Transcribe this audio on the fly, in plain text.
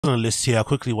On the list here, I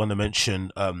quickly want to mention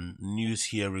news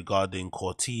here regarding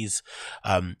Corteiz.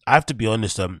 I have to be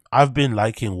honest, I've been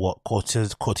liking what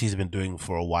Corteiz has been doing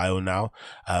for a while now.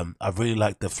 I've really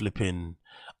liked the flipping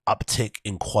uptick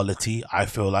in quality. I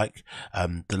feel like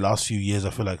the last few years, I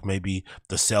feel like maybe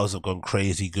the sales have gone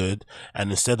crazy good,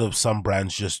 and instead of some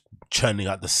brands just churning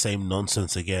out the same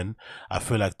nonsense again, I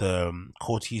feel like the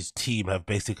Corteiz team have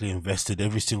basically invested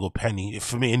every single penny.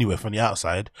 For me, anyway, from the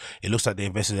outside, it looks like they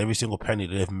invested every single penny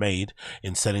that they've made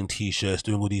in selling t-shirts,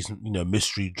 doing all these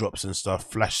mystery drops and stuff,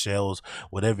 flash sales,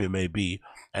 whatever it may be,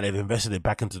 and they've invested it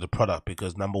back into the product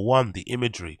because number one, the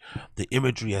imagery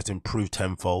has improved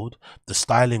tenfold, the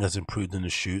styling has improved in the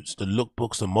shoots, the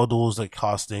lookbooks, the models they're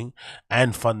casting,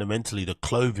 and fundamentally the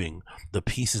clothing, the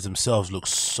pieces themselves look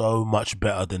so much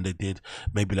better than they did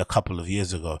maybe a couple of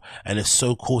years ago. And it's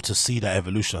so cool to see that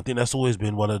evolution. I think that's always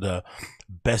been one of the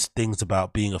best things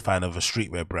about being a fan of a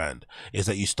streetwear brand, is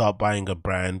that you start buying a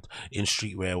brand in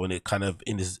streetwear when it kind of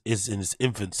is in its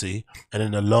infancy, and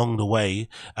then along the way,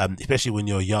 especially when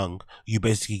you're young, you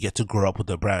basically get to grow up with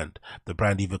the brand. The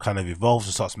brand either kind of evolves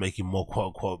and starts making more quote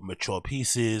unquote mature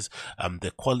pieces,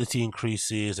 their quality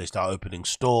increases, they start opening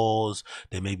stores,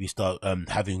 they maybe start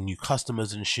having new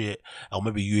customers and shit, or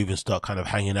maybe you even start kind of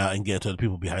hanging out and getting to the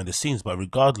people behind the scenes. But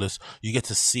regardless, you get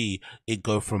to see it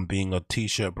go from being a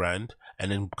t-shirt brand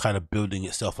and then kind of building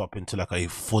itself up into like a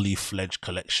fully fledged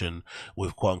collection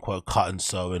with quote unquote cut and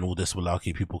sew and all this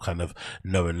malarkey people kind of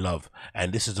know and love.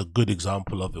 And this is a good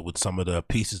example of it with some of the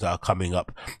pieces that are coming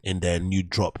up in their new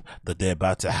drop that they're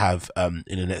about to have in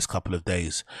the next couple of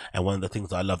days. And one of the things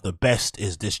that I love the best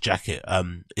is this jacket.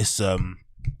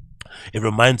 It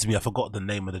reminds me, I forgot the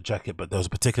name of the jacket, but there was a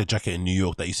particular jacket in New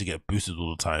York that used to get boosted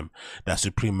all the time. That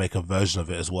Supreme make a version of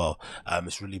it as well.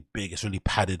 It's really big, it's really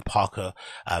padded Parker.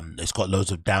 It's got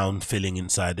loads of down filling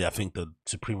inside it. I think the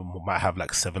Supreme might have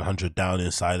like 700 down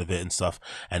inside of it and stuff.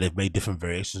 And they've made different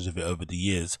variations of it over the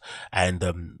years. And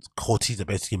Corteiz have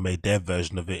basically made their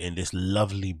version of it in this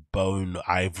lovely bone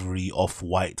ivory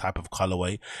off-white type of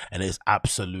colorway, and it's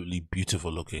absolutely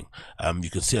beautiful looking. You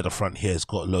can see at the front here, it's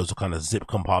got loads of kind of zip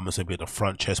compartments, maybe at the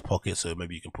front chest pocket, so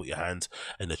maybe you can put your hands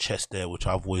in the chest there, which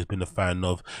I've always been a fan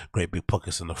of. Great big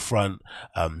pockets in the front,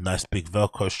 nice big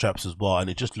velcro straps as well, and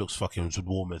it just looks fucking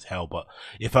warm as hell. But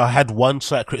if I had one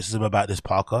slight criticism about this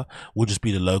Parker, would just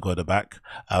be the logo at the back.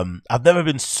 I've never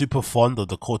been super fond of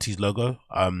the Corteiz logo,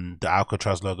 the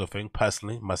Alcatraz logo thing,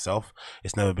 personally, myself.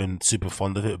 It's never been super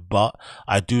fond of it, but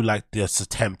I do like this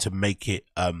attempt to make it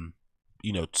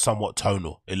somewhat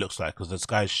tonal, it looks like, because the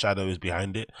sky's shadow is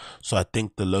behind it. So I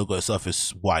think the logo itself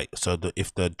is white, so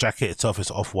if the jacket itself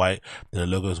is off-white, then the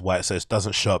logo is white, so it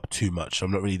doesn't show up too much. I'm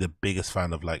not really the biggest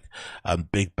fan of like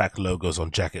big back logos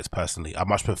on jackets personally. I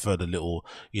much prefer the little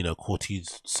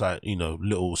Corteiz side,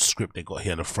 little script they got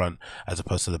here in the front, as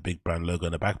opposed to the big brand logo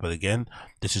in the back. But again,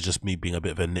 this is just me being a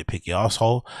bit of a nitpicky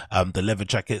asshole. The leather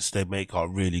jackets they make are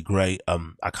really great.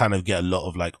 I kind of get a lot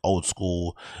of like old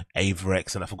school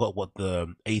Averex, and I forgot what the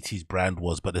 80s brand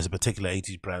was, but there's a particular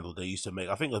 80s brand that they used to make.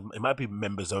 I think it might be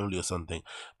members only or something,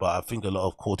 but I think a lot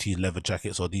of Corteiz leather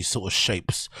jackets or these sort of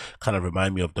shapes kind of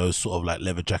remind me of those sort of like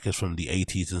leather jackets from the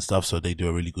 80s and stuff, so they do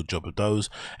a really good job of those.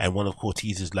 And one of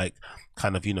Corteiz's like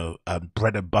kind of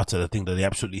bread and butter, the thing that they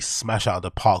absolutely smash out of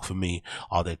the park for me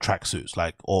are their tracksuits,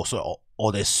 like also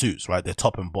or their suits, right? Their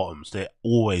top and bottoms, they're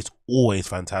always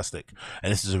fantastic,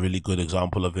 and this is a really good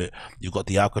example of it. You've got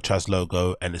the Alcatraz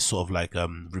logo, and it's sort of like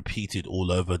repeated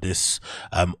all over this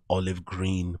olive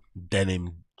green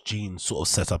denim jean sort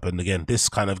of setup. And again, this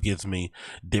kind of gives me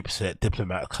Dipset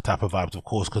Diplomat type of vibes, of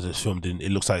course, because it's filmed in, it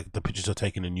looks like the pictures are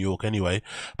taken in New York anyway,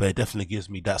 but it definitely gives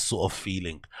me that sort of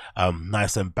feeling.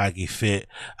 Nice and baggy fit,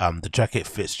 the jacket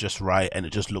fits just right, and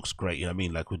it just looks great, you know what I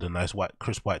mean, like with a nice white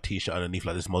crisp white t-shirt underneath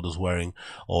like this model's wearing,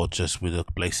 or just with a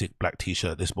basic black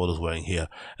t-shirt this model's wearing here.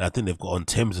 And I think they've got on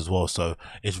Tim's as well, so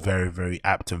it's very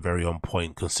apt and very on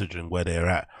point considering where they're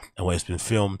at and where it's been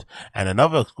filmed. And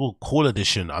another cool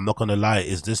addition, I'm not gonna lie,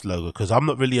 is this logo, because I'm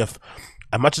not really as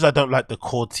much as I don't like the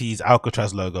Corteiz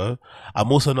Alcatraz logo,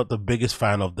 I'm also not the biggest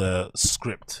fan of the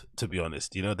script, to be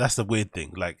honest. That's the weird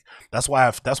thing. Like that's why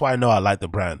I know I like the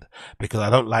brand, because I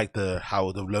don't like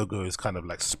how the logo is kind of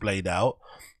like splayed out.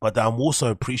 But I'm also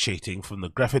appreciating from the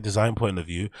graphic design point of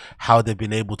view how they've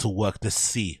been able to work the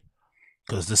C,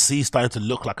 because the C is starting to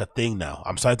look like a thing now.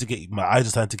 I'm starting to get, my eyes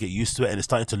are starting to get used to it, and it's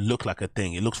starting to look like a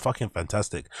thing. It looks fucking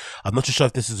fantastic. I'm not too sure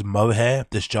if this is mohair,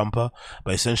 this jumper,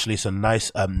 but essentially it's a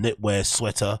nice knitwear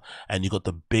sweater, and you got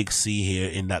the big C here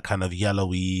in that kind of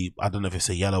yellowy, I don't know if it's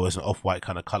a yellow, it's an off-white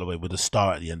kind of colorway with a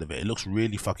star at the end of it. It looks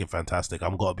really fucking fantastic.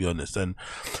 I'm gotta be honest, and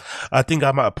I think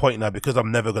I'm at a point now, because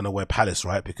I'm never gonna wear Palace,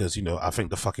 right? Because, you know, I think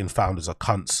the fucking founders are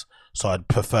cunts. So I'd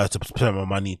prefer to spend my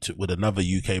money with another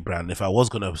UK brand. If I was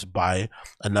going to buy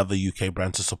another UK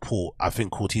brand to support, I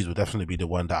think Corteiz would definitely be the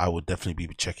one that I would definitely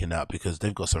be checking out, because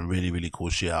they've got some really, really cool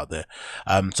shit out there.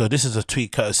 So this is a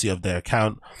tweet courtesy of their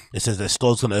account. It says their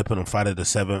store's going to open on Friday the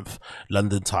 7th,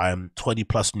 London time, 20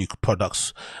 plus new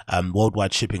products,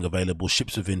 worldwide shipping available,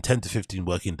 ships within 10 to 15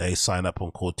 working days. Sign up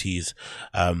on Corteiz.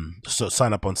 So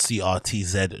sign up on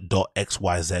crtz.xyz.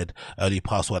 Early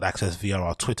password access via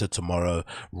our Twitter tomorrow.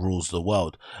 Rules the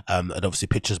world. And obviously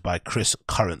pictures by Chris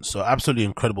Current. So absolutely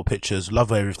incredible pictures.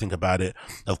 Love everything about it.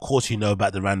 Of course, you know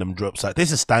about the random drops. Like,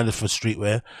 this is standard for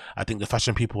streetwear. I think the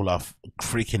fashion people are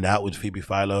freaking out with Phoebe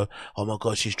Philo. Oh my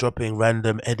god, she's dropping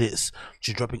random edits.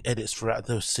 She's dropping edits throughout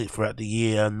the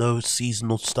year. No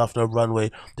seasonal stuff, no runway.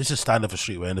 This is standard for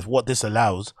streetwear, and if what this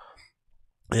allows,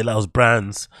 it allows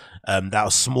brands that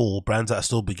are small, brands that are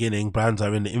still beginning, brands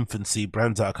that are in the infancy,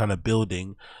 brands that are kind of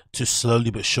building, to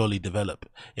slowly but surely develop.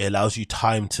 It allows you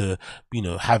time to, you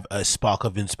know, have a spark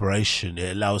of inspiration.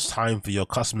 It allows time for your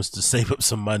customers to save up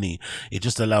some money. It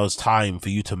just allows time for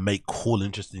you to make cool,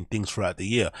 interesting things throughout the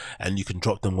year, and you can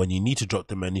drop them when you need to drop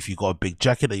them. And if you got a big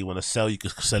jacket that you want to sell, you can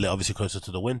sell it obviously closer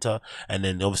to the winter, and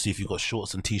then obviously if you've got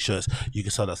shorts and t-shirts, you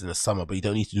can sell that in the summer. But you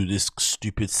don't need to do this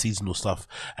stupid seasonal stuff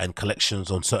and collections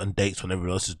on certain dates when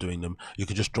everyone else is doing them. You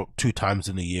can just drop 2 times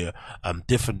in a year,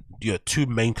 different, you know, 2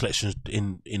 main collections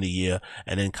in a year,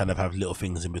 and then kind of have little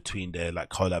things in between there, like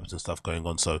collabs and stuff going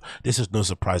on. So this is no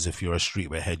surprise if you're a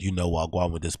streetwear head, you know where I'll go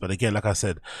on with this. But again, like I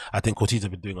said, I think Corteiz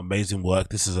have been doing amazing work.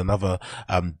 This is another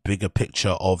bigger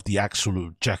picture of the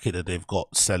actual jacket that they've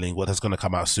got selling, what is going to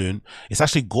come out soon. It's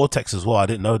actually Gore-Tex as well. I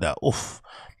didn't know that. Oof,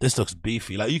 this looks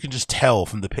beefy. Like, you can just tell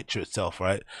from the picture itself,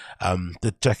 right?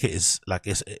 The jacket is like,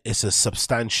 it's a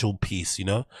substantial piece, you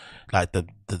know, like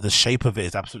the shape of it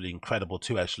is absolutely incredible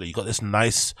too. Actually, you got this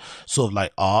nice sort of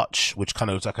like arch, which kind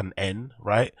of looks like an N,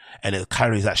 right? And it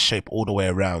carries that shape all the way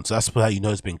around. So that's how you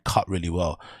know it's been cut really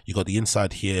well. You got the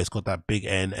inside here, it's got that big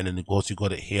N, and then of course you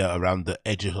got it here around the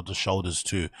edges of the shoulders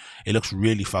too. It looks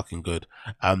really fucking good.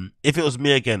 If it was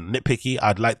me, again, nitpicky,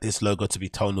 I'd like this logo to be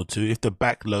tonal too. If the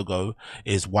back logo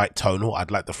is white tonal,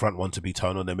 I'd like the front one to be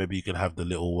tonal. Then maybe you can have the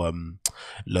little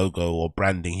logo or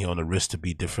branding here on the wrist to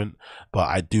be different. But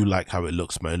I do like how it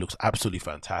looks, man. It looks absolutely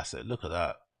fantastic. Look at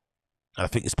that. I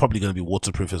think it's probably going to be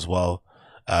waterproof as well.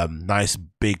 Nice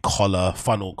big collar,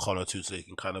 funnel collar too, so you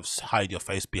can kind of hide your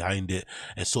face behind it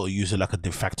and sort of use it like a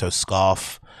de facto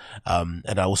scarf.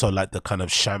 And I also like the kind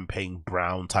of champagne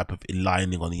brown type of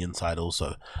lining on the inside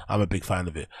also. I'm a big fan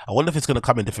of it. I wonder if it's going to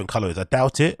come in different colors. I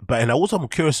doubt it, but and also I'm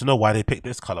curious to know why they picked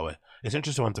this colorway. It's an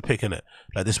interesting one to pick, in it,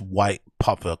 like this white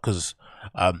puffer, because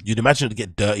you'd imagine it to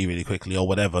get dirty really quickly or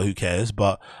whatever, who cares?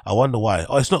 But I wonder why.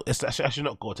 Oh, it's not, it's actually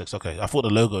not Gore-Tex. Okay, I thought the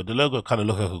logo kind of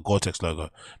looked like a Gore-Tex logo.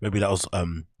 Maybe that was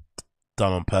done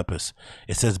on purpose.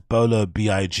 It says Bolo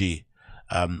BIG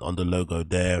on the logo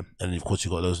there, and of course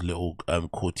you got those little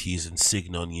Corteiz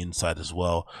insignia on the inside as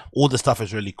well. All the stuff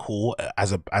is really cool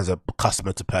as a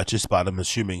customer to purchase, but I'm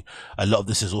assuming a lot of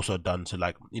this is also done to,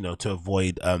 like, you know, to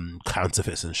avoid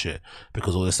counterfeits and shit,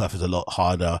 because all this stuff is a lot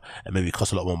harder and maybe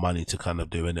costs a lot more money to kind of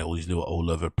do, and all these little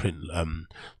all over print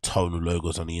tonal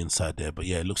logos on the inside there. But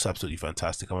yeah, it looks absolutely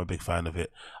fantastic. I'm a big fan of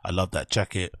it. I love that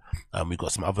jacket. We've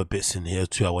got some other bits in here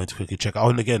too I wanted to quickly check out.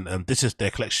 And again, this is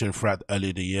their collection throughout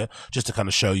earlier the year, just to kind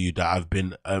of show you that I've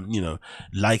been you know,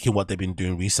 liking what they've been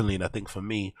doing recently. And I think for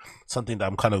me, something that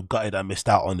I'm kind of gutted I missed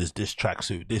out on is this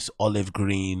tracksuit, this olive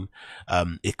green.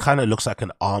 It kind of looks like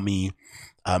an army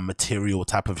material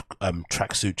type of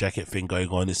tracksuit jacket thing going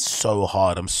on. It's so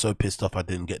hard. I'm so pissed off I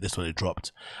didn't get this when it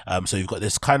dropped. So you've got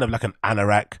this kind of like an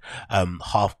anorak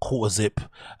half quarter zip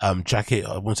jacket.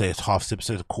 I wouldn't say it's half zip,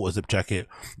 so it's a quarter zip jacket.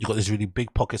 You've got these really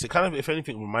big pockets. It kind of, if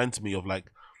anything, reminds me of like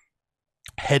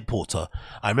Head Porter.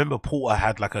 I remember Porter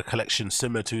had like a collection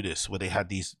similar to this, where they had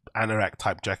these anorak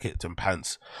type jackets and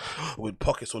pants with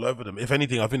pockets all over them. If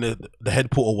anything, I think the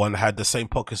Head Porter one had the same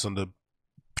pockets on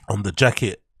the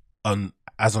jacket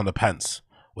as on the pants,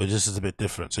 where this is a bit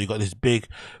different. So you got this big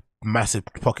massive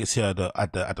pockets here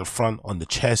at the front on the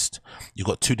chest. You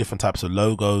got two different types of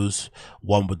logos,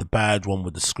 one with the badge, one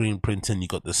with the screen printing. You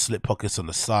got the slip pockets on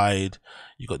the side.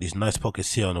 You got these nice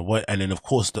pockets here on the right, and then of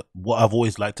course what I've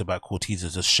always liked about Corteiz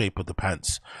is the shape of the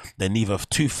pants. They're neither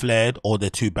too flared or they're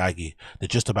too baggy. They're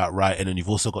just about right. And then you've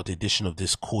also got the addition of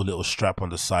this cool little strap on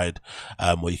the side,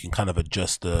 where you can kind of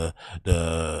adjust the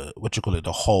what you call it,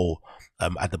 the hole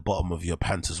at the bottom of your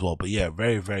pants as well. But yeah,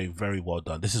 very, very, very well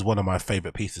done. This is one of my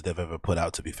favorite pieces they've ever put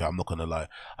out, to be fair. I'm not gonna lie,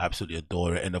 I absolutely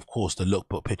adore it. And of course the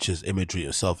lookbook pictures, imagery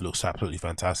itself looks absolutely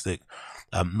fantastic.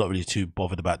 Not really too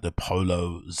bothered about the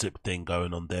polo zip thing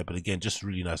going on there, but again, just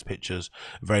really nice pictures,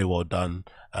 very well done.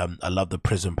 I love the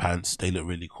prison pants, they look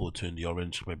really cool too in the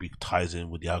orange, maybe ties in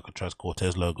with the Alcatraz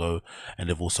Cortez logo. And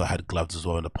they've also had gloves as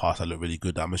well in the past that look really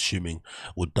good, I'm assuming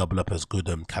would double up as good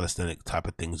calisthenic type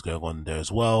of things going on there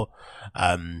as well.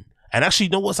 And actually, you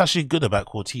know what's actually good about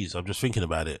Corteiz? I'm just thinking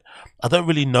about it. I don't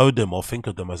really know them or think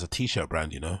of them as a t-shirt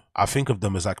brand, you know? I think of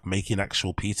them as like making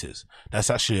actual pieces. That's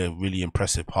actually a really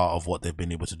impressive part of what they've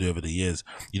been able to do over the years.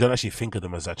 You don't actually think of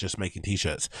them as like just making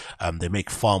t-shirts. They make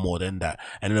far more than that.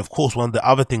 And then of course, one of the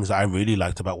other things that I really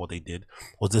liked about what they did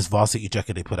was this varsity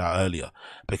jacket they put out earlier,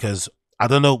 because I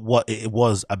don't know what it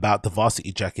was about the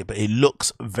varsity jacket, but it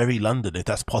looks very London, if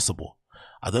that's possible.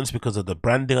 I don't know if it's because of the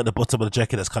branding at the bottom of the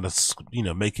jacket that's kind of, you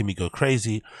know, making me go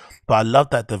crazy. But I love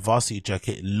that the varsity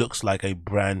jacket looks like a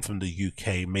brand from the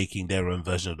UK making their own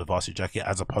version of the varsity jacket,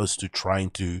 as opposed to trying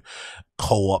to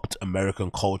co-opt American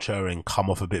culture and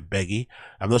come off a bit beggy.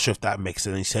 I'm not sure if that makes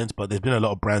any sense, but there's been a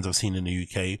lot of brands I've seen in the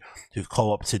UK who've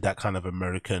co-opted that kind of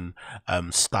American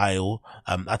style.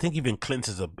 I think even Clint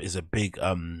is a big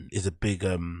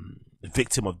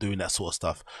victim of doing that sort of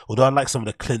stuff. Although I like some of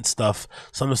the Clint stuff,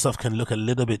 some of the stuff can look a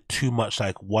little bit too much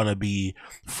like wannabe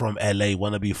from LA,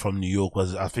 wannabe from New York.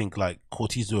 Was I think like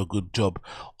Corteiz do a good job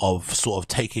of sort of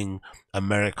taking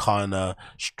Americana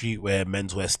streetwear,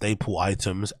 menswear staple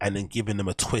items and then giving them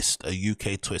a twist, a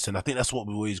UK twist. And I think that's what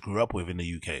we always grew up with in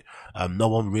the UK. No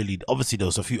one really, obviously there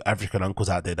was a few African uncles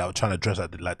out there that were trying to dress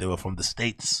like they were from the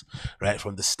States, right?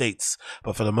 From the States.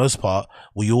 But for the most part,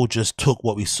 we all just took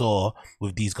what we saw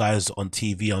with these guys on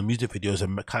TV, on music videos,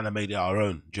 and kind of made it our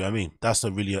own. Do you know what I mean? That's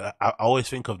the really, I always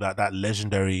think of that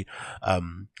legendary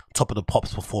Top of the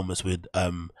Pops performance with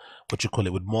what you call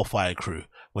it, with More Fire Crew,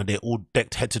 when they all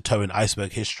decked head to toe in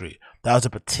iceberg history. That was a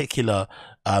particular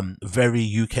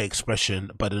very UK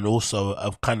expression, but then also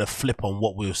a kind of flip on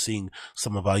what we were seeing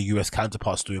some of our US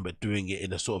counterparts doing, but doing it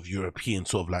in a sort of European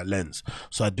sort of like lens.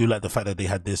 So I do like the fact that they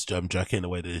had this jacket in the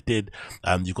way that they did.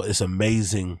 You've got this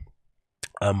amazing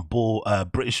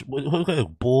British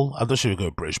bull. I'm not sure we go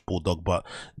British bulldog, but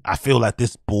I feel like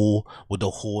this bull with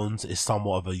the horns is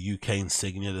somewhat of a UK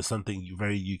insignia. There's something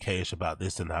very UK-ish about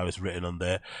this and how it's written on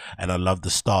there, and I love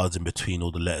the stars in between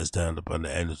all the letters down on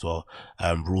the end as well.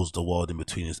 Rules the world in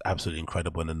between is absolutely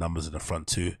incredible, and the numbers in the front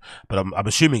too. But I'm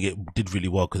assuming it did really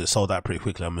well because it sold out pretty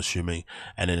quickly, I'm assuming.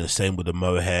 And then the same with the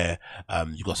mohair.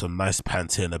 You got some nice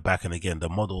pants here in the back, and again the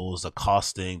models, the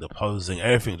casting, the posing,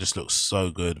 everything just looks so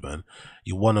good, man.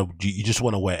 You just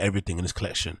want to wear everything in this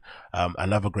collection.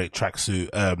 Another great tracksuit.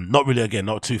 Not really, again,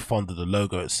 not too fond of the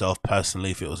logo itself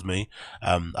personally, if it was me.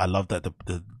 I love that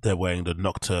they're wearing the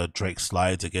Nocta Drake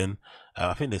slides again.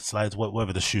 I think the slides,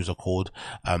 whatever the shoes are called,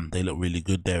 they look really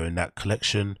good there in that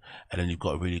collection. And then you've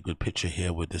got a really good picture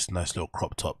here with this nice little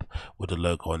crop top with the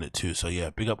logo on it too. So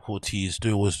yeah, big up Corteiz.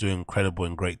 Always doing incredible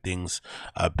and great things.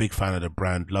 Big fan of the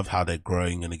brand. Love how they're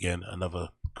growing. And again, another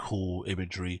cool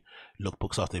imagery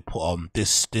lookbooks after they put on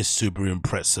this Subaru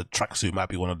Impreza tracksuit might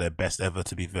be one of their best ever,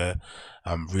 to be fair.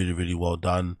 Really well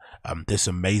done.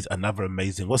 Another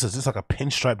amazing, what's this? It's like a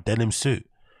pinstripe denim suit.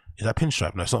 Is that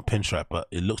pinstripe? No, it's not pinstripe, but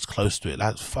it looks close to it.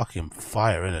 That's fucking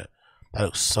fire, innit? That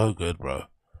looks so good, bro.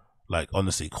 Like,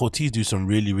 honestly, Corteiz do some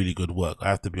really good work. I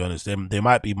have to be honest. They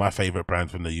might be my favorite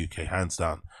brand from the UK, hands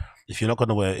down. If you're not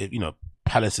gonna wear it, you know,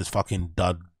 Palace is fucking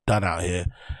done out here,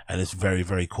 and it's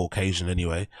very Caucasian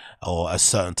anyway, or a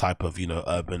certain type of, you know,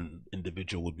 urban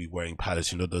individual would be wearing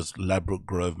Palace. You know, those Ladbroke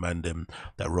Grove man them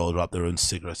that roll up their own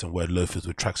cigarettes and wear loafers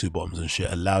with tracksuit bottoms and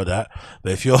shit, allow that.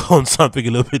 But if you're on something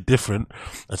a little bit different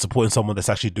and supporting someone that's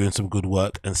actually doing some good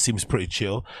work and seems pretty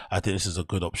chill, I think this is a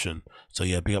good option. So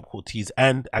yeah, big up Corteiz.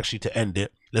 And actually, to end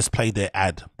it, let's play their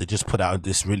ad. They just put out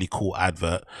this really cool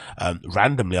advert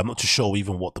randomly. I'm not too sure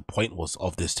even what the point was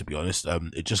of this, to be honest.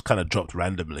 It just kind of dropped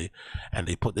randomly, and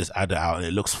they put this ad out, and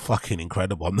it looks fucking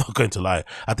incredible. I'm not going to lie.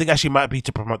 I think actually might be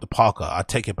to promote the Parker. I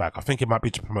take it back. I think it might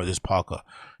be to promote this Parker,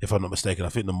 if I'm not mistaken. I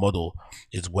think the model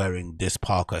is wearing this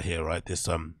Parker here, right? This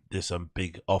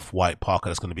big off-white Parker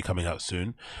that's going to be coming out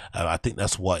soon. I think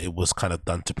that's what it was kind of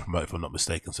done to promote, if I'm not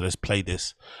mistaken. So let's play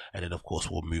this, and then of course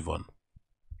we'll move on.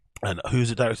 And who's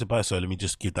it directed by? So let me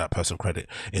just give that person credit.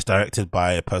 It's directed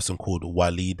by a person called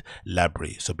Walid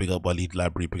Labri. So big up Walid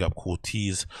Labri, big up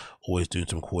Corteiz, always doing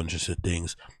some cool, interesting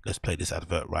things. Let's play this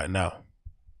advert right now.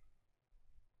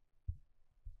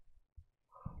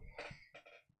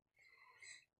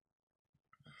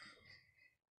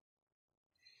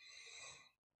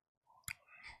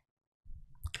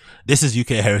 This is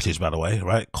UK heritage, by the way,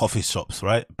 right? Coffee shops,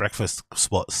 right? Breakfast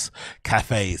spots,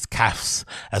 cafes, cafes,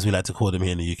 as we like to call them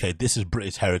here in the UK. This is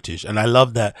British heritage. And I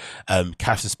love that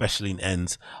cafes, especially in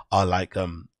ends, are like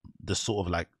the sort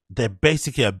of like, they're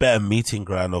basically a better meeting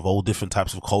ground of all different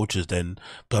types of cultures than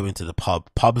going to the pub.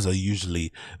 Pubs are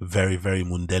usually very, very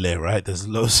mundele, right? There's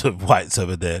loads of whites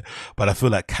over there, but I feel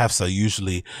like cafes are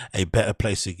usually a better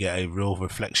place to get a real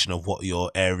reflection of what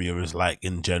your area is like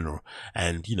in general.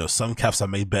 And you know, some cafes are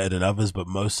made better than others, but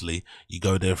mostly you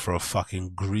go there for a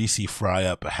fucking greasy fry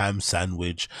up, a ham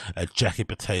sandwich, a jacket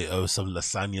potato, some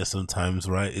lasagna sometimes,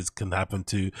 right? It can happen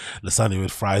too. Lasagna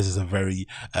with fries is a very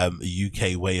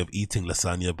UK way of eating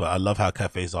lasagna, but I love how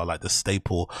cafes are like the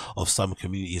staple of some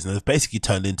communities, and they've basically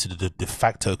turned into the de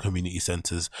facto community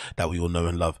centers that we all know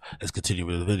and love. Let's continue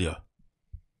with the video.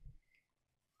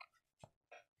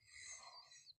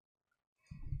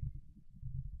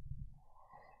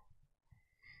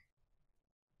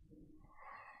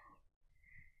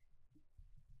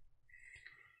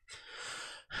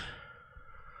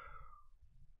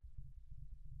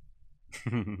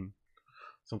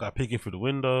 Some guy peeking through the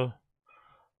window.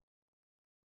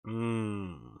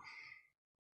 Boom.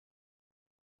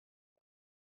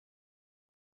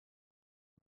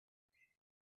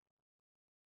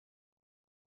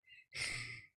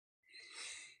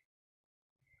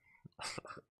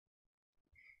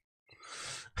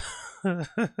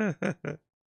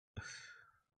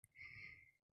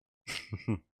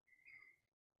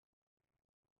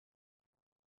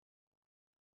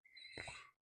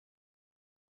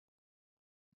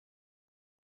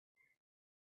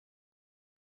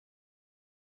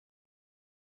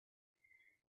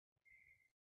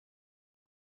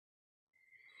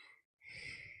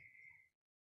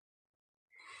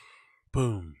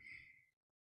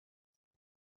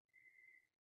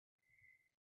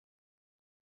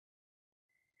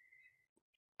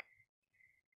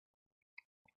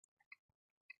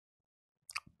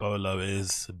 Bolo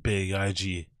is big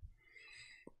IG.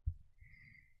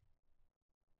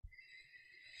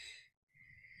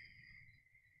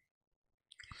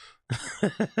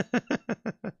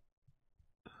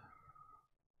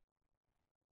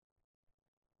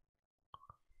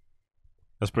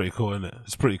 That's pretty cool, isn't it?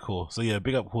 It's pretty cool. So yeah,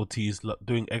 big up Corteiz,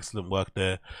 doing excellent work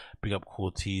there. Big up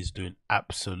Corteiz, doing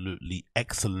absolutely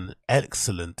excellent,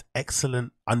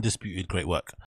 undisputed great work.